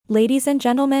Ladies and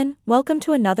gentlemen, welcome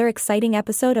to another exciting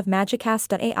episode of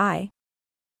Magicast.ai.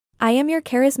 I am your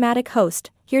charismatic host,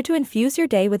 here to infuse your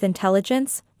day with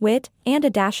intelligence, wit, and a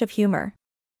dash of humor.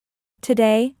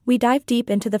 Today, we dive deep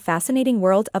into the fascinating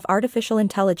world of artificial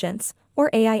intelligence, or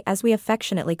AI as we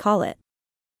affectionately call it.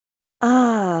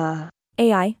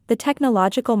 AI, the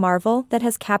technological marvel that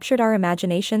has captured our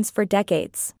imaginations for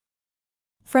decades.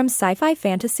 From sci-fi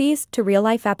fantasies to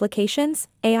real-life applications,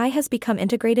 AI has become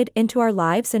integrated into our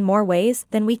lives in more ways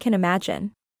than we can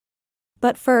imagine.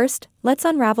 But first, let's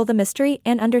unravel the mystery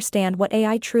and understand what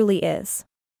AI truly is.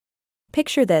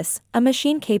 Picture this, a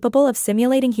machine capable of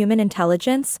simulating human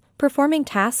intelligence, performing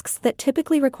tasks that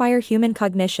typically require human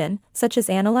cognition, such as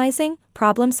analyzing,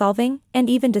 problem-solving, and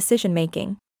even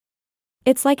decision-making.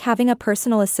 It's like having a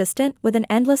personal assistant with an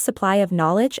endless supply of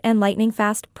knowledge and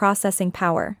lightning-fast processing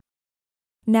power.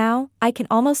 Now, I can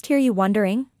almost hear you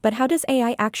wondering, but how does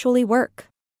AI actually work?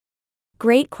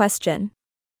 Great question.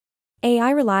 AI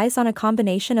relies on a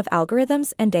combination of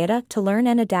algorithms and data to learn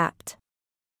and adapt.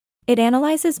 It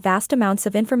analyzes vast amounts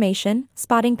of information,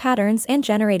 spotting patterns and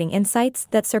generating insights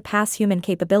that surpass human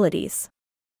capabilities.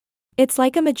 It's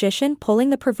like a magician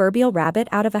pulling the proverbial rabbit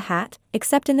out of a hat,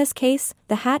 except in this case,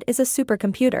 the hat is a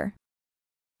supercomputer.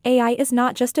 AI is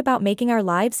not just about making our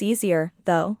lives easier,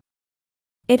 though.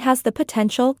 It has the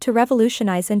potential to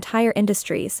revolutionize entire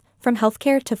industries, from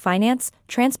healthcare to finance,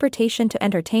 transportation to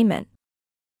entertainment.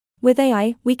 With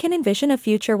AI, we can envision a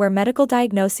future where medical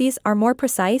diagnoses are more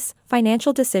precise,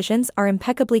 financial decisions are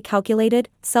impeccably calculated,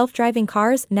 self-driving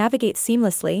cars navigate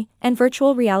seamlessly, and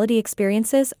virtual reality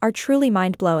experiences are truly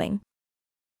mind-blowing.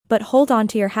 But hold on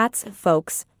to your hats,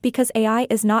 folks, because AI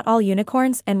is not all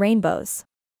unicorns and rainbows.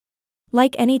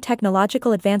 Like any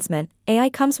technological advancement, AI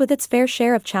comes with its fair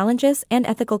share of challenges and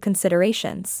ethical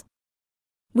considerations.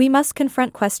 We must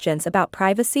confront questions about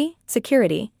privacy,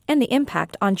 security, and the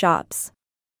impact on jobs.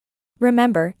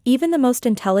 Remember, even the most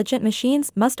intelligent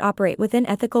machines must operate within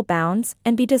ethical bounds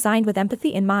and be designed with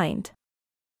empathy in mind.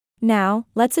 Now,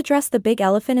 let's address the big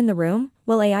elephant in the room: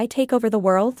 will AI take over the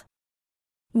world?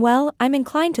 Well, I'm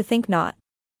inclined to think not.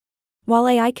 While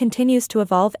AI continues to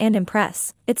evolve and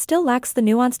impress, it still lacks the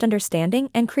nuanced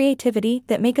understanding and creativity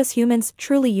that make us humans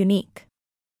truly unique.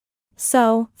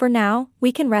 So, for now,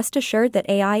 we can rest assured that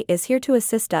AI is here to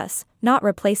assist us, not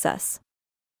replace us.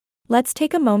 Let's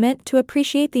take a moment to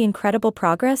appreciate the incredible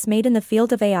progress made in the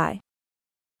field of AI.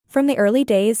 From the early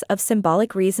days of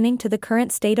symbolic reasoning to the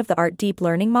current state-of-the-art deep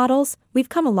learning models, we've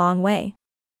come a long way.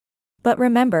 But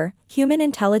remember, human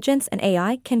intelligence and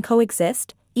AI can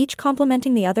coexist, each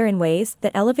complementing the other in ways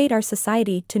that elevate our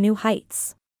society to new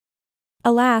heights.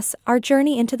 Alas, our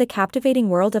journey into the captivating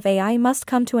world of AI must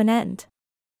come to an end.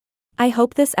 I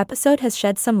hope this episode has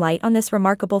shed some light on this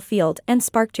remarkable field and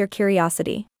sparked your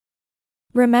curiosity.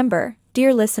 Remember,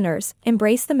 dear listeners,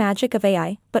 embrace the magic of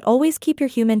AI, but always keep your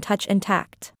human touch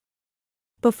intact.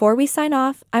 Before we sign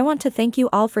off, I want to thank you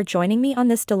all for joining me on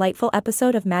this delightful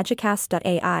episode of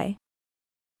Magicast.ai.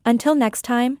 Until next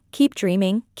time, keep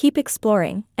dreaming, keep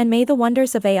exploring, and may the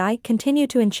wonders of AI continue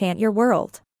to enchant your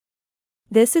world.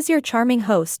 This is your charming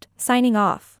host, signing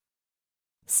off.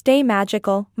 Stay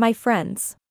magical, my friends.